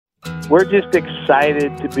we're just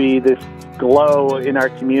excited to be this glow in our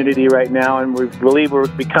community right now, and we believe we're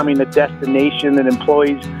becoming a destination that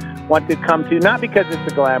employees want to come to, not because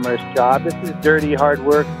it's a glamorous job. This is dirty, hard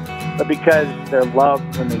work, but because they're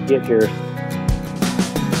loved when they get here.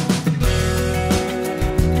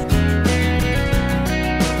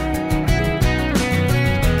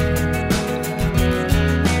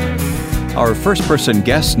 Our first-person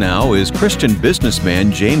guest now is Christian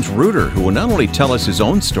businessman James Reuter, who will not only tell us his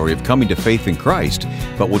own story of coming to faith in Christ,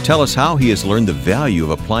 but will tell us how he has learned the value of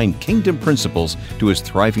applying kingdom principles to his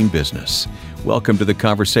thriving business. Welcome to the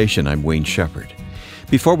conversation. I'm Wayne Shepherd.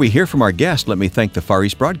 Before we hear from our guest, let me thank the Far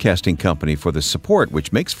East Broadcasting Company for the support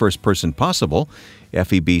which makes First Person possible.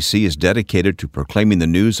 FEBC is dedicated to proclaiming the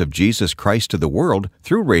news of Jesus Christ to the world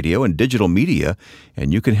through radio and digital media,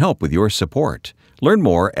 and you can help with your support. Learn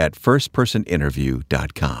more at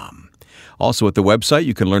firstpersoninterview.com. Also at the website,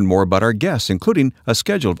 you can learn more about our guests, including a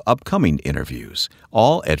schedule of upcoming interviews,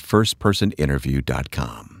 all at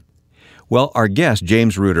firstpersoninterview.com. Well, our guest,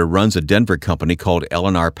 James Reuter, runs a Denver company called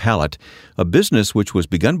L&R Pallet, a business which was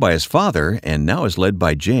begun by his father and now is led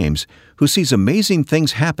by James, who sees amazing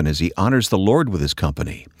things happen as he honors the Lord with his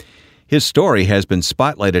company. His story has been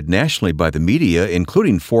spotlighted nationally by the media,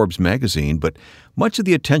 including Forbes magazine, but much of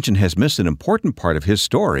the attention has missed an important part of his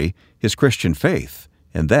story, his Christian faith.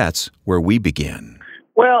 And that's where we begin.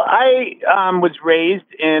 Well, I was raised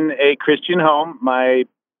in a Christian home. My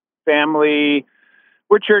family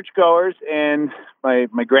were churchgoers, and my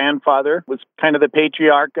grandfather was kind of the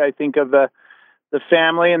patriarch, I think, of the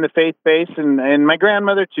family and the faith base, and my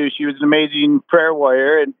grandmother too. She was an amazing prayer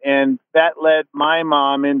warrior, and that led my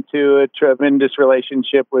mom into a tremendous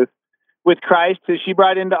relationship with Christ, who she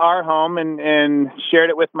brought into our home and shared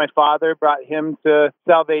it with my father, brought him to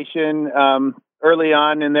salvation early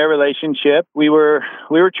on in their relationship. We were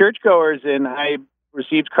churchgoers, and I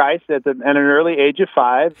received Christ at an early age of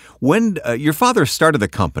 5. When your father started the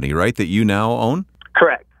company, right, that you now own?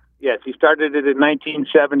 Correct. Yes, he started it in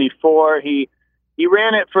 1974. He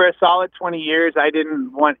ran it for a solid 20 years. I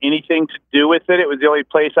didn't want anything to do with it. It was the only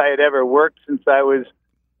place I had ever worked since I was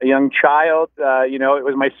a young child. It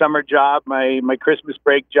was my summer job, my Christmas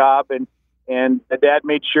break job, and my dad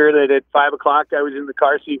made sure that at 5 o'clock I was in the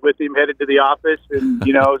car seat with him, headed to the office, and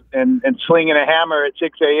and slinging a hammer at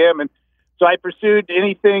 6 a.m. And so I pursued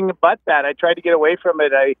anything but that. I tried to get away from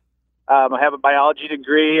it. I have a biology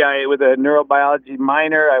degree. With a neurobiology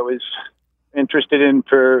minor, I was interested in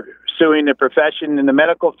pursuing a profession in the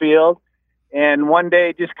medical field. And one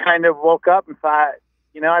day just kind of woke up and thought,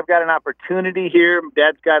 I've got an opportunity here.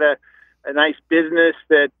 Dad's got a nice business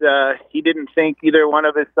that he didn't think either one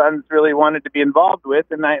of his sons really wanted to be involved with.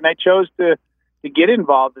 And I chose to get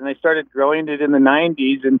involved, and I started growing it in the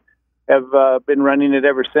 90s and have been running it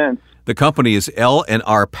ever since. The company is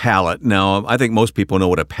L&R Pallet. Now, I think most people know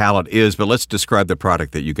what a pallet is, but let's describe the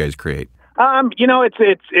product that you guys create.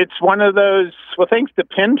 It's one of those. Well, thanks to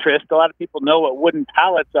Pinterest, a lot of people know what wooden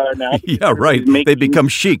pallets are now. Yeah, right. They become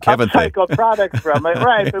chic, haven't they? Upcycled products from it,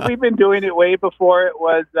 right? But we've been doing it way before it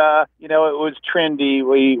was, it was trendy.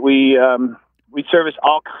 We service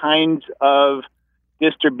all kinds of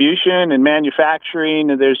distribution and manufacturing,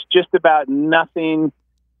 and there's just about nothing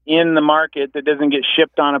in the market that doesn't get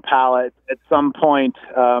shipped on a pallet at some point.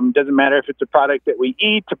 Doesn't matter if it's a product that we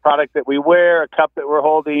eat, a product that we wear, a cup that we're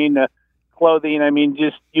holding, clothing. I mean,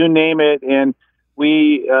 just you name it. And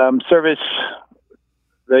we service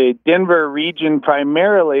the Denver region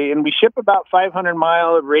primarily, and we ship about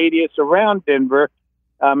 500-mile radius around Denver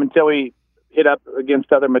until we hit up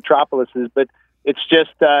against other metropolises. But it's just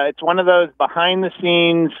it's one of those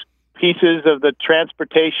behind-the-scenes pieces of the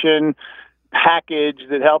transportation package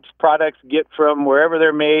that helps products get from wherever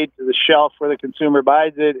they're made to the shelf where the consumer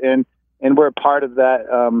buys it, and we're a part of that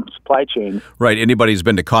supply chain. Right. Anybody who's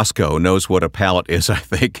been to Costco knows what a pallet is, I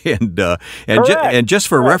think. And just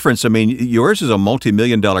for reference, I mean, yours is a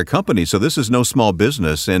multi-million-dollar company, so this is no small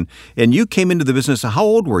business. And you came into the business. How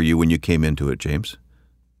old were you when you came into it, James?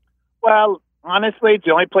 Well, honestly, it's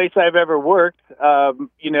the only place I've ever worked. I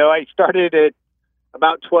started at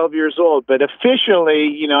about 12 years old, but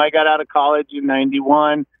officially, I got out of college in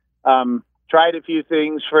 91, tried a few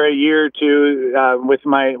things for a year or two with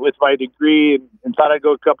my degree and thought I'd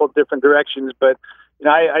go a couple of different directions. But,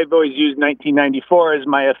 I've always used 1994 as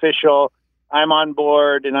my official, I'm on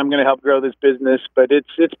board and I'm going to help grow this business. But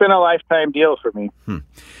it's been a lifetime deal for me.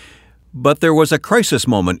 But there was a crisis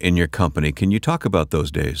moment in your company. Can you talk about those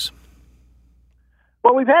days?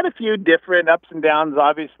 Well, we've had a few different ups and downs.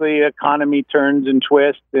 Obviously, economy turns and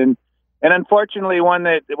twists, and unfortunately, one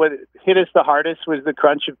that hit us the hardest was the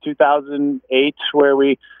crunch of 2008, where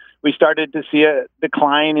we we started to see a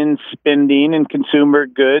decline in spending and consumer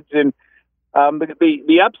goods. And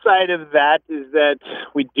the upside of that is that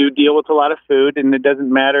we do deal with a lot of food, and it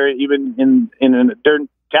doesn't matter, even in a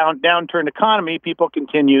downturn economy, people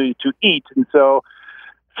continue to eat. And so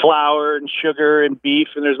flour and sugar and beef,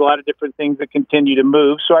 and there's a lot of different things that continue to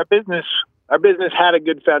move. So our business had a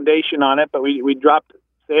good foundation on it, but we dropped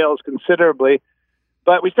sales considerably.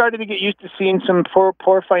 But we started to get used to seeing some poor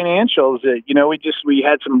financials. We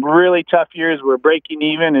had some really tough years. We're breaking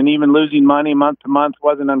even, and even losing money month to month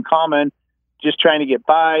wasn't uncommon. Just trying to get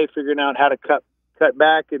by, figuring out how to cut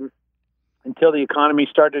back, and until the economy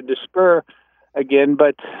started to spur again.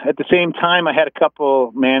 But at the same time, I had a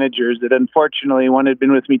couple managers that, unfortunately, one had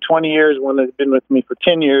been with me 20 years, one had been with me for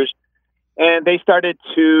 10 years, and they started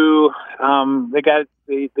to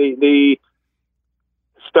they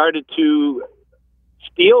started to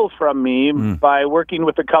steal from me by working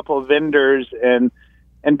with a couple of vendors and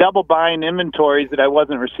double buying inventories that I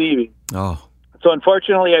wasn't receiving. Oh. So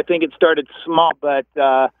unfortunately, I think it started small, but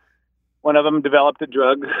one of them developed a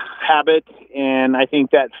drug habit, and I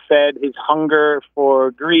think that fed his hunger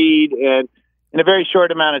for greed. And in a very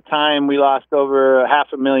short amount of time, we lost over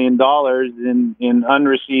 $500,000 in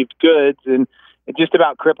unreceived goods, and it just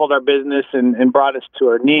about crippled our business and brought us to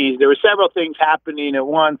our knees. There were several things happening at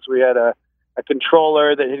once. We had a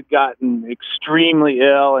controller that had gotten extremely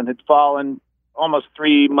ill and had fallen almost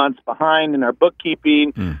 3 months behind in our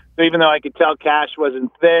bookkeeping. So even though I could tell cash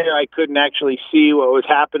wasn't there, I couldn't actually see what was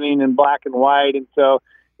happening in black and white. And so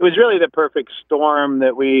it was really the perfect storm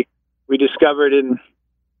that we discovered in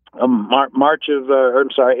April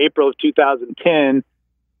of 2010.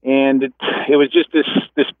 And it was just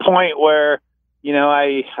this point where,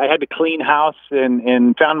 I had to clean house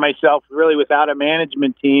and found myself really without a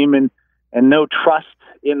management team and no trust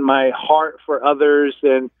in my heart for others.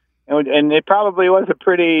 And it probably was a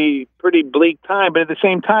pretty bleak time, but at the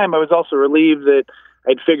same time, I was also relieved that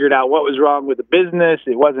I'd figured out what was wrong with the business.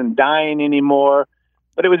 It wasn't dying anymore,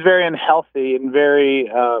 but it was very unhealthy and very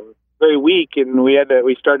weak. And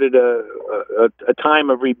we started a time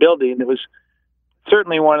of rebuilding. It was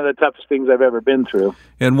certainly one of the toughest things I've ever been through.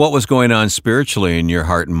 And what was going on spiritually in your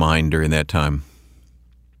heart and mind during that time?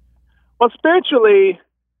 Well, spiritually,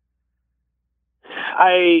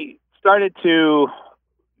 I started to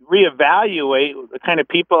reevaluate the kind of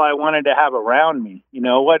people I wanted to have around me.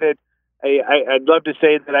 I'd love to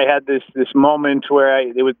say that I had this moment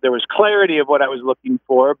where there was clarity of what I was looking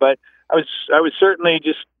for, but I was certainly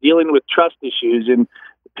just dealing with trust issues, and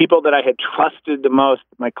the people that I had trusted the most,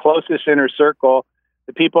 my closest inner circle,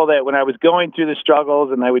 the people that when I was going through the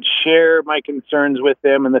struggles and I would share my concerns with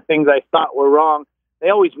them and the things I thought were wrong, they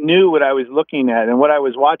always knew what I was looking at and what I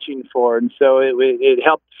was watching for. And so it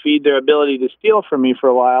helped feed their ability to steal from me for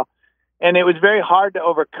a while. And it was very hard to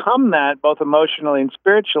overcome that, both emotionally and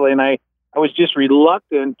spiritually. And I was just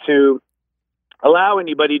reluctant to allow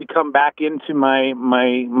anybody to come back into my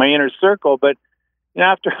inner circle. But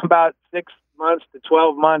after about 6 months to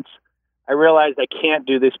 12 months, I realized I can't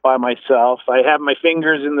do this by myself. I have my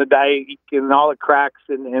fingers in the dike and all the cracks,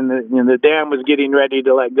 and the dam was getting ready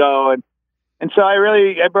to let go. And so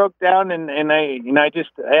I broke down and I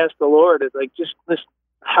asked the Lord, just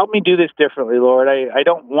help me do this differently, Lord. I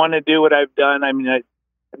don't want to do what I've done. I mean,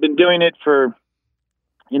 I've been doing it for,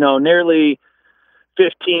 nearly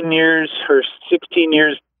 15 years or 16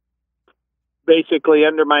 years, basically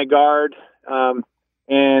under my guard.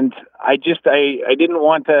 And I didn't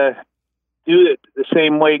want to do it the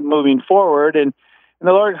same way moving forward. And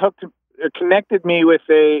the Lord connected me with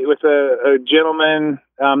a gentleman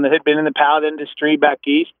that had been in the pallet industry back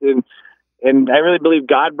east, and I really believe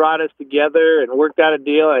God brought us together and worked out a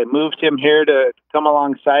deal. I moved him here to come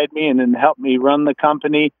alongside me and then help me run the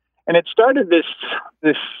company. And it started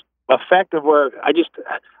this effect of where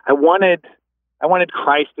I wanted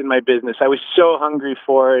Christ in my business. I was so hungry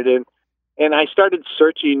for it, and I started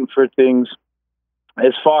searching for things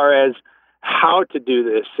as far as how to do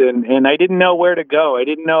this, and I didn't know where to go. I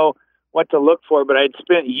didn't know what to look for, but I'd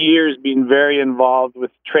spent years being very involved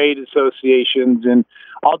with trade associations and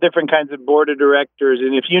all different kinds of board of directors.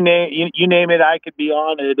 And if you name it, I could be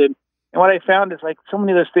on it. And what I found is so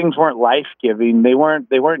many of those things weren't life-giving. They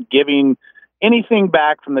weren't giving anything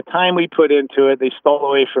back from the time we put into it. They stole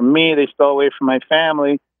away from me. They stole away from my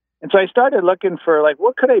family. And so I started looking for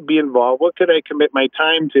what could I be involved? What could I commit my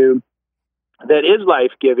time to that is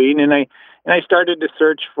life-giving? And I started to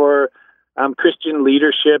search for Christian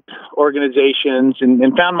leadership organizations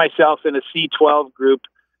and found myself in a C12 group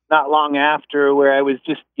not long after, where I was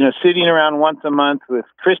just, sitting around once a month with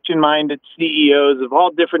Christian-minded CEOs of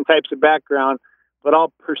all different types of background, but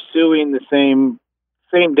all pursuing the same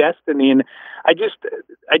same destiny. And I just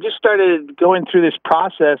started going through this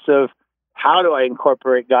process of, how do I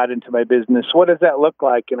incorporate God into my business? What does that look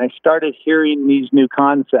like? And I started hearing these new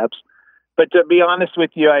concepts. But to be honest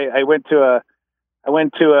with you, I went to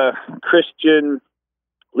a Christian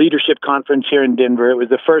leadership conference here in Denver. It was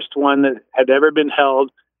the first one that had ever been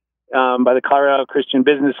held by the Colorado Christian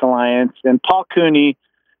Business Alliance. And Paul Cooney,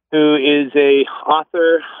 who is a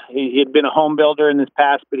author, he had been a home builder in his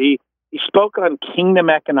past, but he spoke on kingdom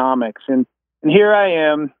economics. And here I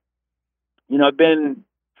am, I've been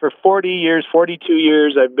for 42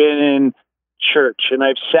 years, I've been in church, and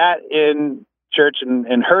I've sat in church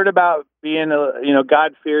and heard about being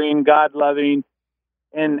God-fearing, God-loving,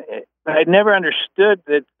 and I'd never understood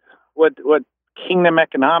that what kingdom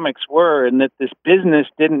economics were, and that this business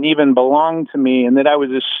didn't even belong to me, and that I was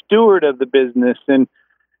a steward of the business, and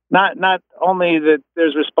not only that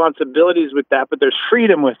there's responsibilities with that, but there's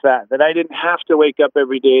freedom with that I didn't have to wake up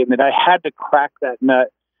every day, and that I had to crack that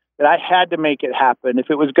nut, that I had to make it happen. If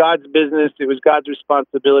it was God's business, it was God's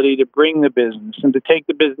responsibility to bring the business and to take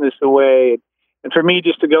the business away. And for me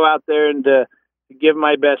just to go out there and to give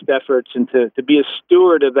my best efforts and to be a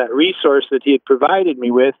steward of that resource that he had provided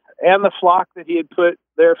me with and the flock that he had put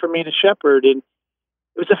there for me to shepherd. And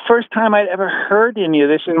it was the first time I'd ever heard any of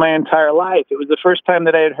this in my entire life. It was the first time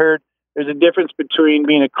that I had heard there's a difference between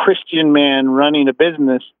being a Christian man running a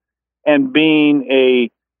business and being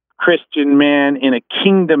a Christian man in a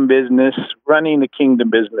kingdom business, running a kingdom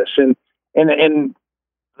business. And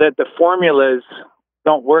that the formulas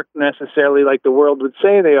don't work necessarily like the world would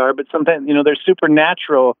say they are, but sometimes, they're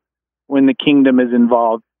supernatural when the kingdom is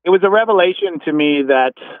involved. It was a revelation to me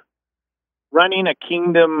that running a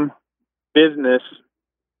kingdom business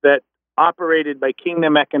that operated by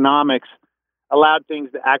kingdom economics allowed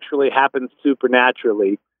things to actually happen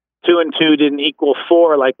supernaturally. 2 and 2 didn't equal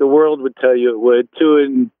 4 like the world would tell you it would. 2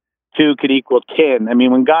 and 2 could equal 10. I mean,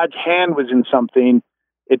 when God's hand was in something,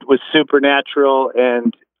 it was supernatural,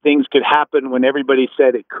 and things could happen when everybody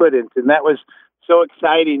said it couldn't. And that was so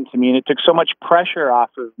exciting to me, and it took so much pressure off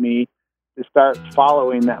of me to start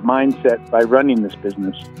following that mindset by running this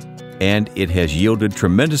business. And it has yielded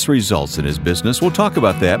tremendous results in his business. We'll talk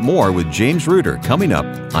about that more with James Reuter coming up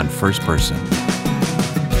on First Person.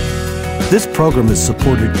 This program is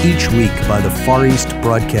supported each week by the Far East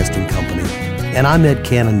Broadcasting Company, and I'm Ed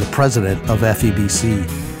Cannon, the president of FEBC.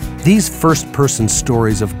 These first-person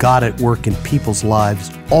stories of God at work in people's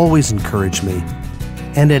lives always encourage me.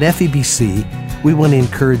 And at FEBC, we want to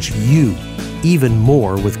encourage you even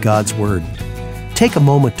more with God's Word. Take a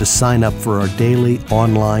moment to sign up for our daily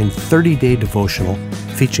online 30-day devotional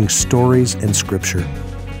featuring stories and Scripture.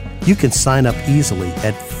 You can sign up easily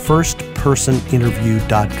at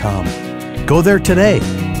firstpersoninterview.com. Go there today,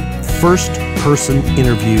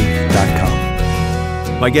 firstpersoninterview.com.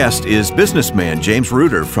 My guest is businessman James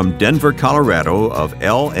Reuter from Denver, Colorado of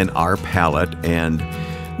L&R Pallet. And,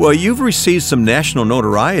 well, you've received some national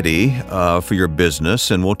notoriety for your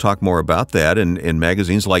business, and we'll talk more about that in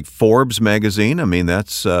magazines like Forbes magazine. I mean,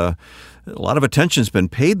 that's a lot of attention's been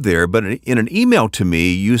paid there. But in an email to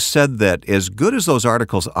me, you said that as good as those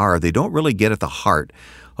articles are, they don't really get at the heart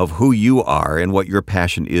of who you are and what your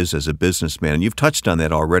passion is as a businessman. And you've touched on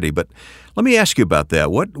that already, but let me ask you about that.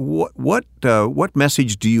 What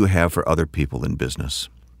message do you have for other people in business?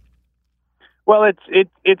 Well,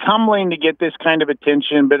 it's humbling to get this kind of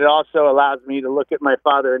attention, but it also allows me to look at my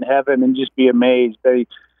Father in heaven and just be amazed that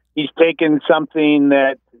he's taken something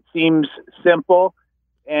that seems simple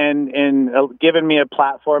and given me a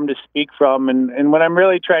platform to speak from. And what I'm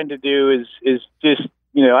really trying to do is just,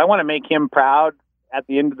 I want to make him proud at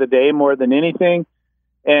the end of the day more than anything.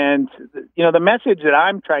 And, the message that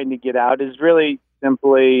I'm trying to get out is really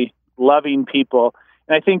simply loving people.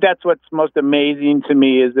 And I think that's what's most amazing to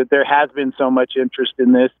me is that there has been so much interest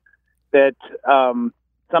in this, that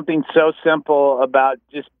something so simple about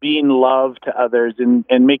just being love to others and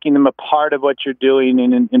making them a part of what you're doing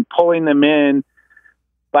and pulling them in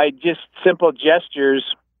by just simple gestures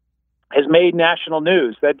has made national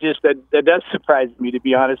news. That does surprise me, to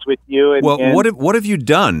be honest with you. What have you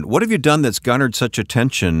done? What have you done that's garnered such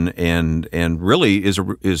attention and really is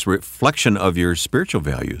a reflection of your spiritual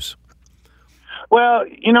values? Well,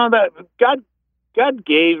 that God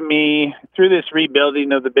gave me through this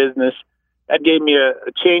rebuilding of the business. God gave me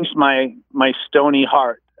changed my stony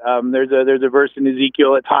heart. There's a verse in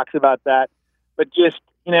Ezekiel that talks about that. But just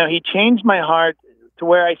He changed my heart to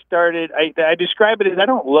where I started. I describe it as I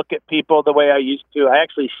don't look at people the way I used to. I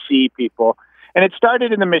actually see people. And it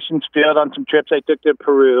started in the missions field on some trips I took to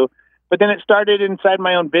Peru. But then it started inside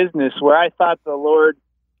my own business where I thought the Lord,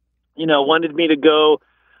 wanted me to go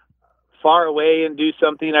far away and do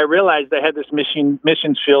something, I realized I had this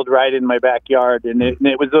missions field right in my backyard, and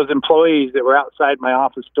it was those employees that were outside my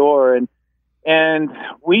office door, and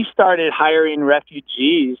we started hiring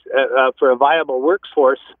refugees for a viable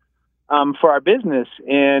workforce for our business,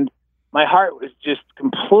 and my heart was just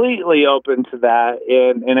completely open to that,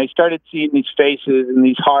 and I started seeing these faces and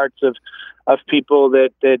these hearts of people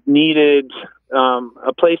that needed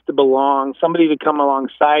a place to belong, somebody to come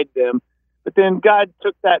alongside them. But then God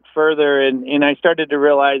took that further, and I started to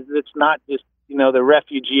realize that it's not just, the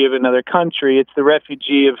refugee of another country. It's the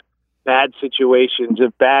refugee of bad situations,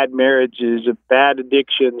 of bad marriages, of bad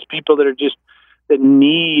addictions, people that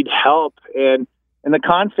need help. And the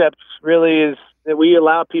concept really is that we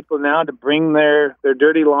allow people now to bring their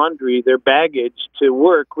dirty laundry, their baggage to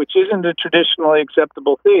work, which isn't a traditionally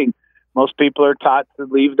acceptable thing. Most people are taught to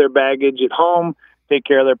leave their baggage at home, take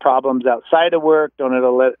care of their problems outside of work,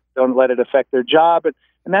 don't let it affect their job.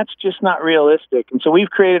 And that's just not realistic. And so we've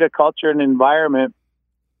created a culture and environment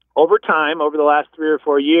over time, over the last 3 or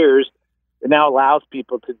 4 years, that now allows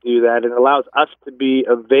people to do that. It allows us to be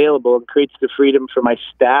available and creates the freedom for my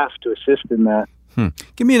staff to assist in that.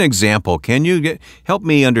 Give me an example. Can you help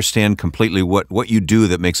me understand completely what you do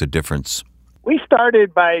that makes a difference? We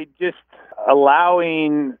started by just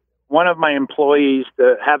allowing one of my employees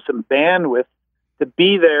to have some bandwidth to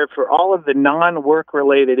be there for all of the non-work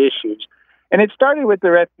related issues. And it started with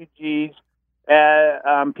the refugees,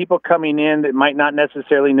 people coming in that might not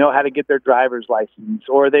necessarily know how to get their driver's license,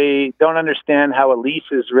 or they don't understand how a lease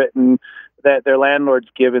is written that their landlord's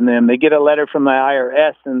given them. They get a letter from the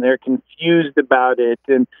IRS and they're confused about it.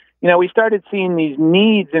 And, we started seeing these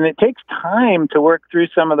needs, and it takes time to work through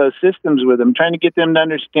some of those systems with them, trying to get them to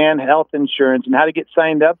understand health insurance and how to get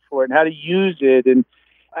signed up for it and how to use it. And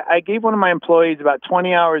I gave one of my employees about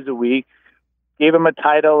 20 hours a week, gave him a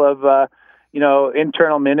title of,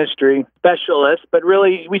 internal ministry specialist. But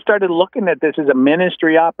really, we started looking at this as a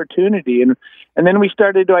ministry opportunity. And then we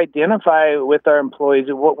started to identify with our employees,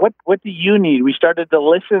 what do you need? We started to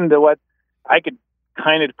listen to what I could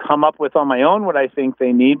kind of come up with on my own, what I think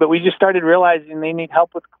they need. But we just started realizing they need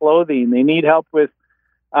help with clothing. They need help with,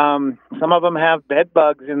 some of them have bed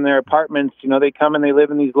bugs in their apartments. They come and they live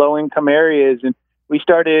in these low income areas. And we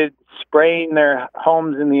started spraying their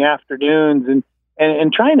homes in the afternoons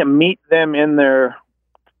and trying to meet them in their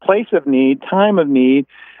place of need, time of need,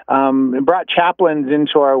 and brought chaplains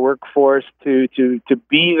into our workforce to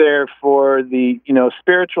be there for the,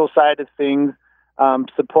 spiritual side of things,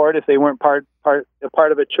 support if they weren't part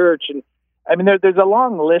of a church. And I mean, there's a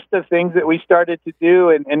long list of things that we started to do,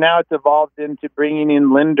 and now it's evolved into bringing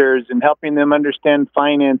in lenders and helping them understand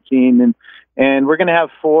financing. And we're going to have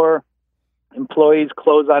 4 employees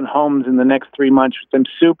close on homes in the next 3 months, which I'm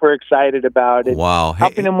super excited about. Wow.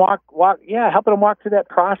 Helping them walk through that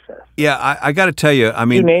process. Yeah, I got to tell you, I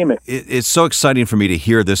mean, you name it. It's so exciting for me to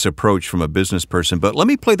hear this approach from a business person, but let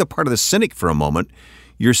me play the part of the cynic for a moment.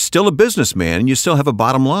 You're still a businessman, and you still have a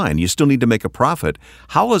bottom line. You still need to make a profit.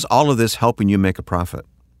 How is all of this helping you make a profit?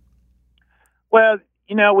 Well,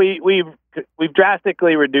 we've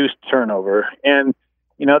drastically reduced turnover, and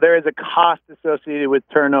there is a cost associated with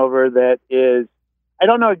turnover that is, I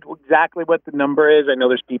don't know exactly what the number is. I know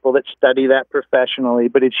there's people that study that professionally,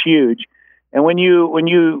 but it's huge. And when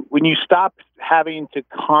you stop having to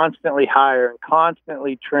constantly hire and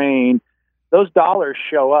constantly train, those dollars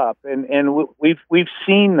show up, and we've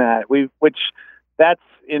seen that. Which that's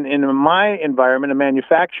in my environment, a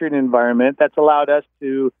manufacturing environment, that's allowed us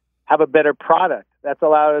to have a better product. That's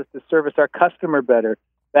allowed us to service our customer better.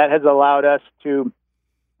 That has allowed us to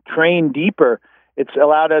train deeper. It's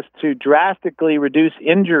allowed us to drastically reduce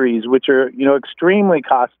injuries, which are extremely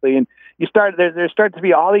costly. And there start to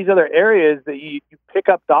be all these other areas that you pick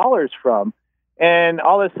up dollars from, and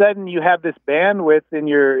all of a sudden you have this bandwidth in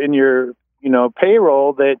your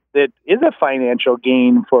payroll that is a financial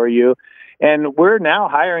gain for you. And we're now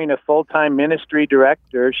hiring a full-time ministry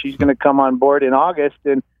director. She's going to come on board in August,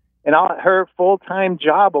 and her full-time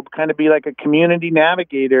job will kind of be like a community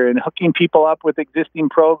navigator and hooking people up with existing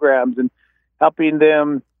programs and helping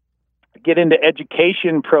them get into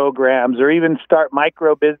education programs or even start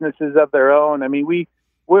micro businesses of their own. I mean,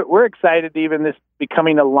 we're excited even this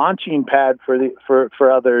becoming a launching pad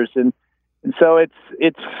for others, and so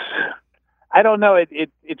it's I don't know,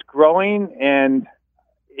 it's growing, and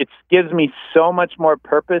it gives me so much more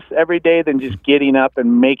purpose every day than just getting up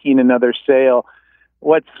and making another sale.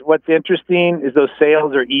 What's interesting is those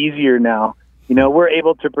sales are easier now. We're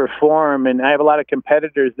able to perform, and I have a lot of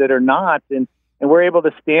competitors that are not, and we're able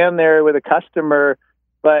to stand there with a customer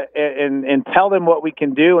but and tell them what we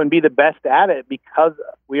can do and be the best at it because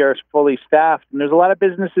we are fully staffed. And there's a lot of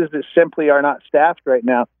businesses that simply are not staffed right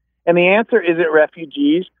now. And the answer isn't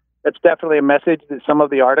refugees. That's definitely a message that some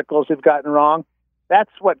of the articles have gotten wrong.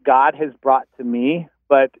 That's what God has brought to me,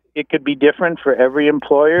 but it could be different for every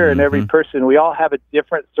employer and every person. We all have a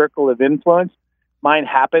different circle of influence. Mine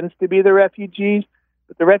happens to be the refugees,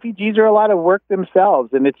 but the refugees are a lot of work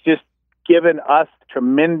themselves, and it's just given us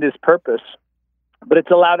tremendous purpose. But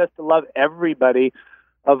it's allowed us to love everybody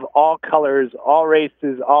of all colors, all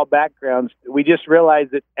races, all backgrounds. We just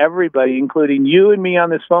realized that everybody, including you and me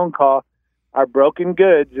on this phone call, are broken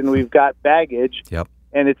goods, and we've got baggage. Yep.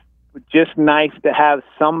 And it's just nice to have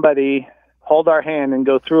somebody hold our hand and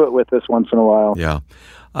go through it with us once in a while. Yeah.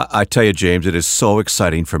 I tell you, James, it is so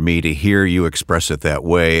exciting for me to hear you express it that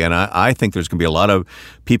way. And I think there's going to be a lot of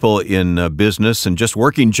people in business and just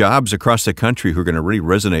working jobs across the country who are going to really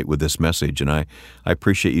resonate with this message. And I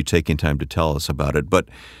appreciate you taking time to tell us about it. But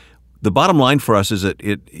the bottom line for us is that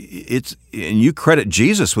it's and you credit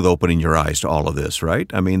Jesus with opening your eyes to all of this, right?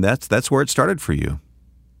 I mean, that's where it started for you.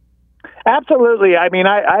 Absolutely. I mean,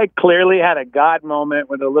 I clearly had a God moment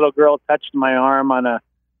when a little girl touched my arm on a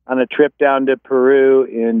trip down to Peru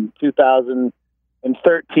in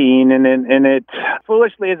 2013, and it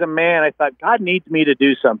foolishly as a man, I thought God needs me to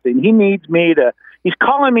do something. He's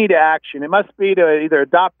calling me to action. It must be to either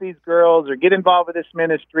adopt these girls or get involved with this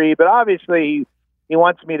ministry, but obviously he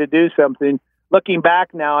wants me to do something. Looking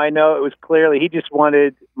back now, I know it was clearly he just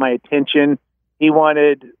wanted my attention. He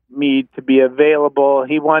wanted me to be available.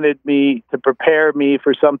 He wanted me to prepare me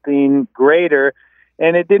for something greater.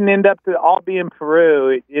 And it didn't end up to all be in Peru.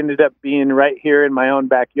 It ended up being right here in my own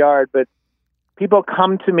backyard. But people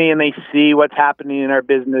come to me and they see what's happening in our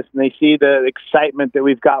business, and they see the excitement that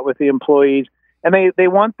we've got with the employees. And they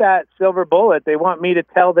want that silver bullet. They want me to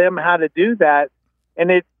tell them how to do that. And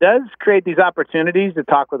it does create these opportunities to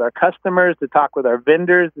talk with our customers, to talk with our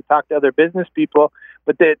vendors, to talk to other business people.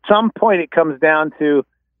 But at some point it comes down to,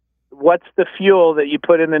 what's the fuel that you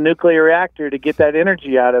put in the nuclear reactor to get that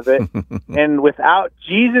energy out of it? And without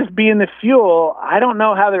Jesus being the fuel, I don't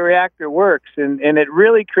know how the reactor works. And it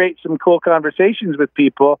really creates some cool conversations with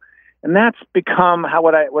people. And that's become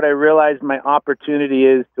what I realized my opportunity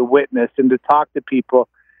is to witness and to talk to people.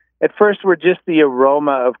 At first, we're just the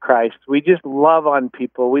aroma of Christ. We just love on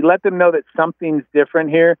people. We let them know that something's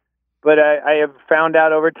different here. But I have found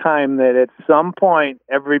out over time that at some point,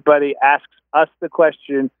 everybody asks us the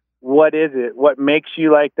question, what is it? What makes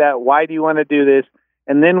you like that? Why do you want to do this?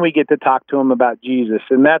 And then we get to talk to them about Jesus.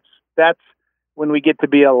 And that's when we get to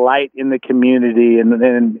be a light in the community.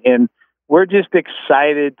 And we're just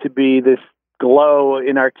excited to be this glow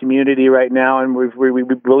in our community right now. And we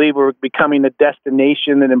believe we're becoming a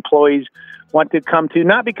destination that employees want to come to,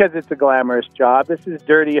 not because it's a glamorous job. This is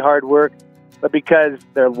dirty, hard work, but because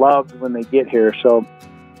they're loved when they get here. So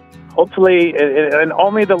hopefully, and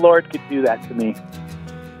only the Lord could do that to me.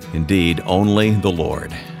 Indeed, only the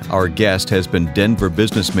Lord. Our guest has been Denver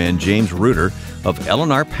businessman James Reuter of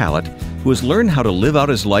L&R Pallet, who has learned how to live out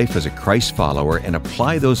his life as a Christ follower and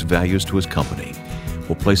apply those values to his company.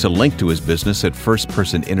 We'll place a link to his business at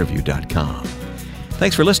firstpersoninterview.com.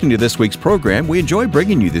 Thanks for listening to this week's program. We enjoy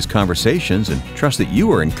bringing you these conversations and trust that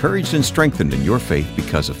you are encouraged and strengthened in your faith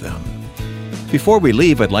because of them. Before we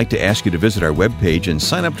leave, I'd like to ask you to visit our webpage and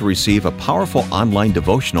sign up to receive a powerful online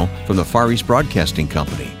devotional from the Far East Broadcasting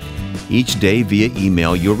Company. Each day via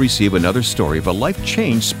email, you'll receive another story of a life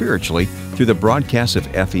changed spiritually through the broadcast of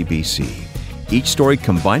FEBC. Each story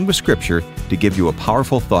combined with Scripture to give you a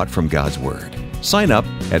powerful thought from God's Word. Sign up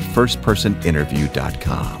at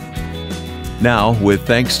firstpersoninterview.com. Now, with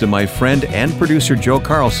thanks to my friend and producer Joe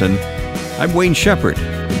Carlson, I'm Wayne Shepherd,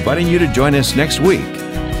 inviting you to join us next week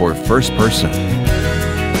for First Person.